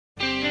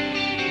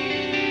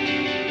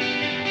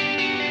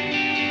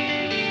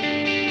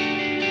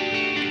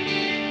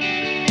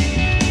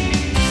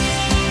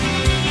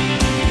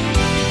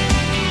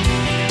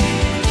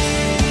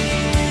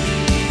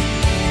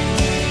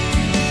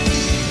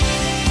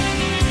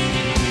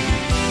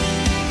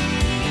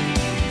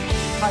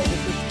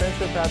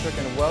Patrick,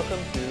 and welcome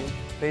to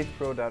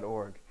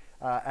faithpro.org.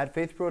 At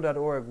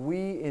faithpro.org,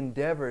 we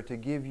endeavor to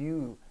give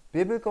you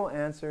biblical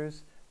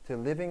answers to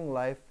living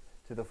life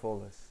to the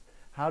fullest.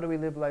 How do we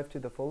live life to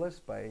the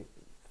fullest? By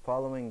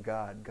following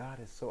God. God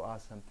is so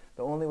awesome.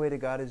 The only way to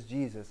God is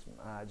Jesus.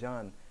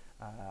 John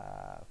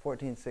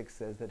 14:6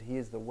 says that He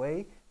is the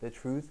way, the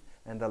truth,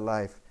 and the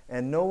life.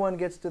 And no one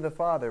gets to the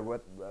Father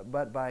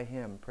but by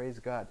Him. Praise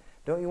God.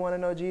 Don't you want to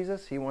know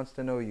Jesus? He wants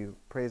to know you.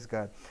 Praise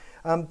God.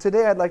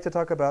 Today I'd like to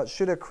talk about,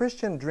 should a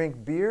Christian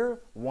drink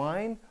beer,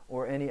 wine,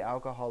 or any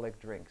alcoholic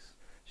drinks?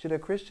 Should a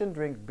Christian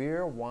drink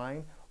beer,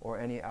 wine, or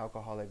any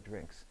alcoholic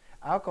drinks?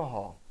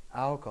 Alcohol.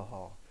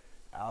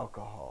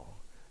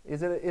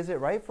 Is it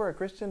right for a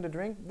Christian to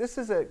drink? This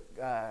is a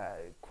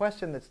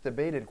question that's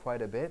debated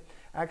quite a bit.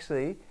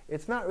 Actually,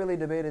 it's not really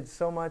debated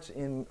so much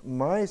in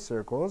my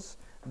circles,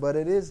 but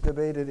it is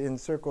debated in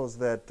circles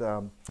that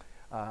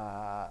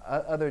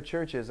other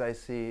churches I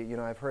see. You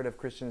know, I've heard of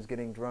Christians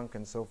getting drunk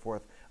and so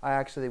forth. I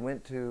actually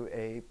went to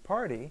a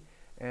party,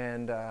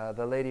 and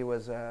the lady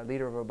was a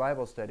leader of a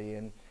Bible study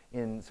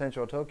in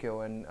central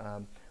Tokyo, and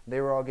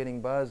they were all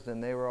getting buzzed,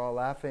 and they were all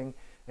laughing,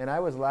 and I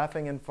was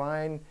laughing and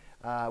fine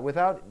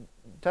without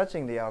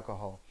touching the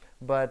alcohol.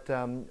 But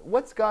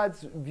what's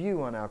God's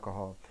view on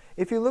alcohol?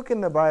 If you look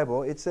in the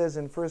Bible, it says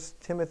in 1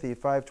 Timothy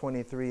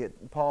 5:23,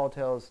 Paul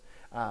tells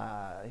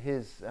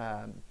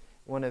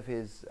one of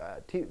his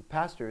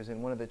pastors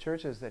in one of the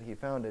churches that he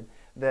founded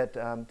that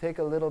take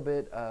a little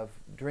bit of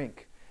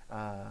drink,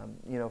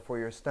 for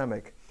your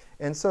stomach.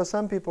 And so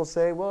some people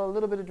say, well, a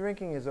little bit of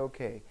drinking is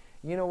okay.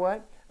 You know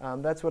what?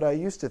 That's what I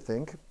used to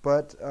think.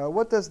 But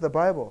what does the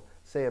Bible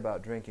say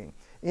about drinking?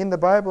 In the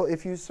Bible,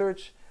 if you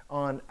search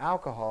on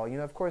alcohol,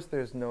 of course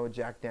there's no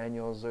Jack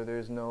Daniels, or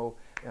there's no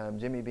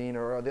Jimmy Beam,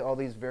 or all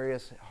these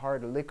various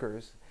hard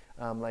liquors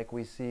like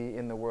we see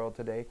in the world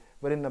today.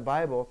 But in the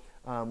Bible,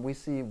 we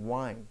see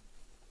wine.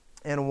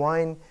 And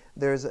wine,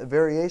 there's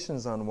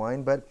variations on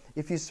wine, but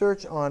if you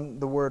search on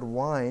the word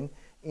wine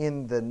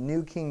in the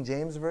New King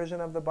James Version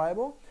of the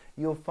Bible,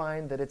 you'll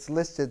find that it's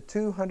listed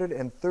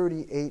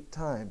 238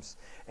 times.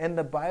 And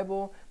the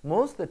Bible,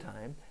 most of the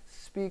time,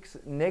 speaks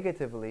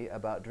negatively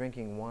about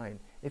drinking wine.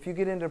 If you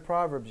get into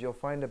Proverbs, you'll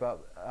find a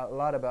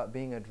lot about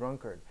being a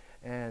drunkard.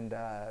 And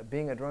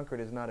being a drunkard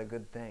is not a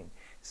good thing.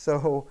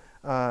 So,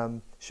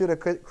 should a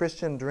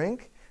Christian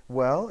drink?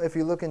 Well, if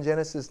you look in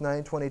Genesis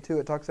 9:22,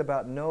 it talks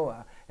about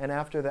Noah. And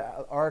after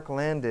the ark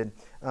landed,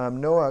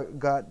 Noah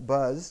got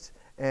buzzed,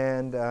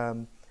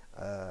 and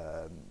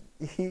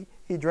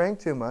he drank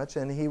too much,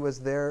 and he was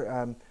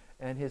there,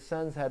 and his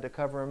sons had to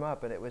cover him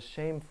up, and it was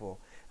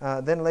shameful.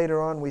 Then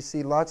later on, we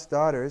see Lot's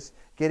daughters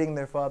getting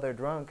their father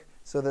drunk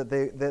so that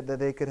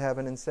they could have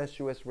an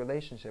incestuous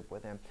relationship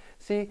with him.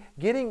 See,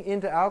 getting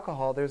into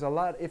alcohol, there's a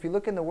lot. If you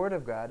look in the Word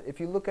of God, if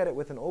you look at it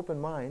with an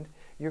open mind,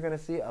 you're going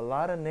to see a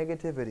lot of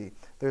negativity.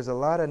 There's a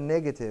lot of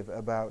negative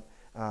about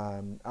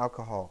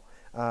alcohol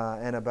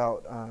and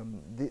about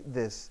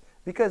this.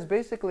 Because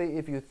basically,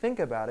 if you think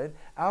about it,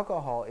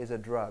 alcohol is a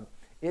drug.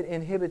 It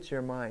inhibits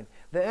your mind.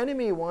 The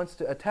enemy wants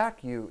to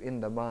attack you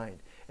in the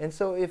mind. And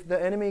so if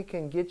the enemy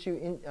can get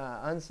you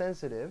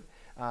unsensitive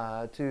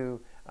to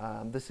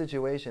the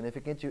situation, if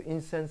it gets you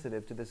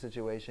insensitive to the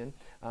situation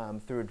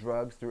through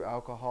drugs, through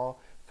alcohol,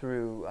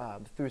 through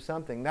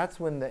something, that's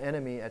when the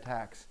enemy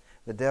attacks,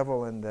 the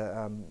devil and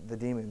the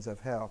demons of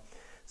hell.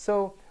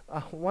 So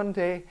one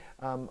day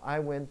I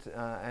went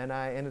and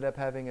I ended up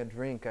having a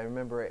drink. I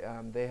remember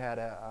they had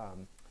a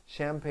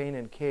champagne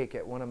and cake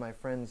at one of my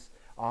friend's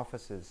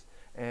offices.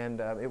 And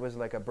it was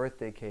like a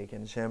birthday cake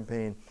and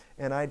champagne.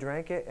 And I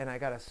drank it, and I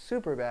got a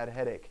super bad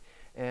headache.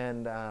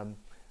 And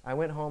I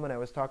went home, and I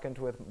was talking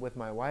with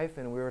my wife,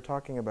 and we were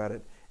talking about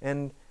it.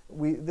 And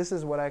this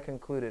is what I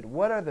concluded.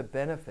 What are the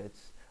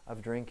benefits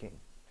of drinking?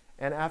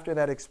 And after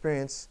that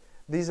experience,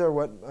 these are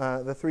what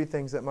the three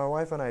things that my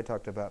wife and I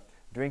talked about.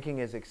 Drinking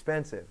is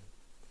expensive.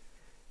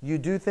 You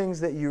do things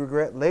that you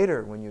regret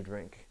later when you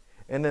drink.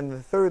 And then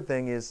the third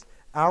thing is,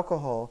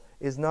 alcohol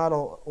is not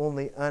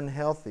only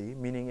unhealthy,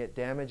 meaning it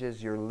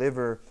damages your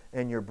liver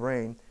and your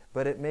brain,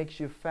 but it makes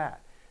you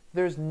fat.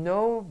 There's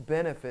no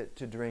benefit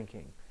to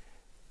drinking.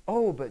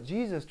 Oh, but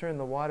Jesus turned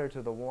the water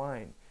to the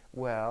wine.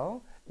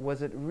 Well,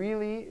 was it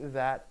really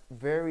that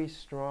very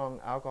strong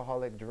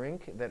alcoholic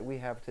drink that we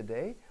have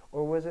today,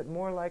 or was it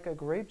more like a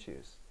grape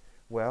juice?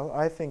 Well,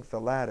 I think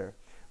the latter.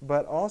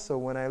 But also,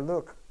 when I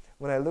look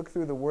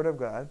through the Word of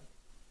God,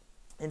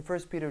 in 1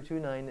 Peter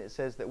 2:9, it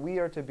says that we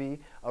are to be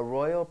a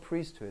royal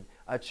priesthood,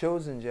 a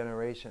chosen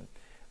generation.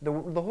 The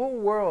whole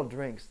world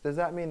drinks. Does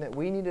that mean that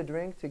we need to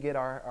drink to get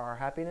our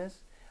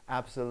happiness?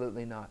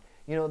 Absolutely not.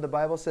 The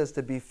Bible says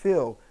to be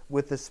filled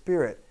with the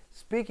Spirit,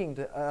 speaking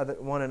to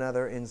one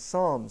another in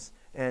psalms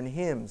and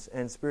hymns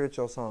and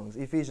spiritual songs,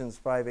 Ephesians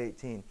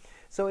 5:18.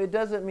 So it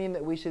doesn't mean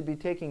that we should be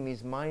taking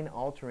these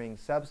mind-altering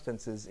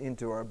substances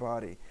into our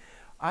body.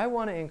 I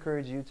want to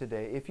encourage you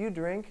today, if you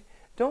drink,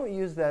 don't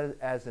use that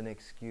as an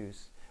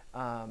excuse.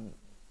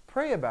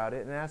 Pray about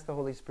it and ask the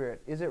Holy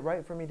Spirit, is it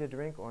right for me to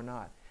drink or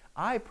not?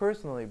 I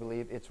personally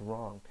believe it's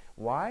wrong.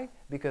 Why?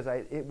 Because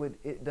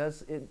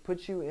it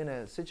puts you in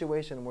a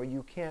situation where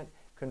you can't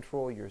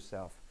control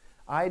yourself.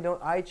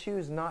 I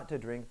choose not to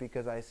drink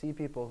because I see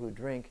people who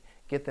drink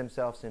get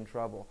themselves in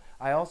trouble.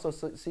 I also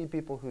see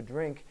people who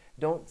drink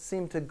don't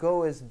seem to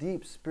go as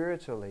deep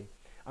spiritually.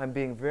 I'm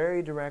being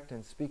very direct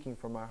and speaking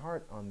from my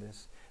heart on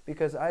this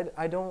because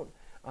I don't,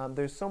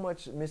 there's so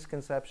much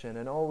misconception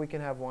and, oh, we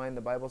can have wine, the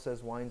Bible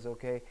says wine's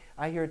okay.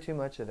 I hear too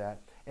much of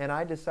that. And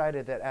I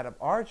decided that out of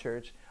our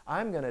church,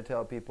 I'm going to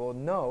tell people,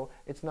 no,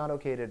 it's not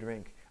okay to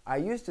drink. I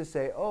used to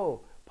say,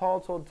 oh, Paul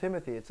told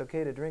Timothy it's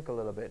okay to drink a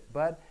little bit.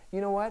 But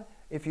you know what?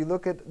 If you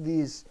look at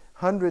these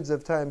hundreds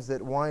of times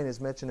that wine is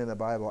mentioned in the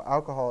Bible,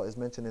 alcohol is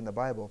mentioned in the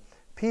Bible,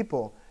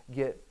 people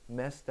get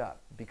messed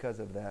up because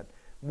of that.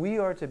 We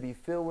are to be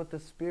filled with the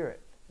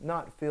Spirit,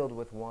 not filled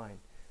with wine.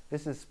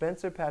 This is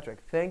Spencer Patrick.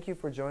 Thank you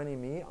for joining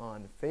me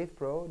on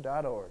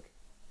faithpro.org.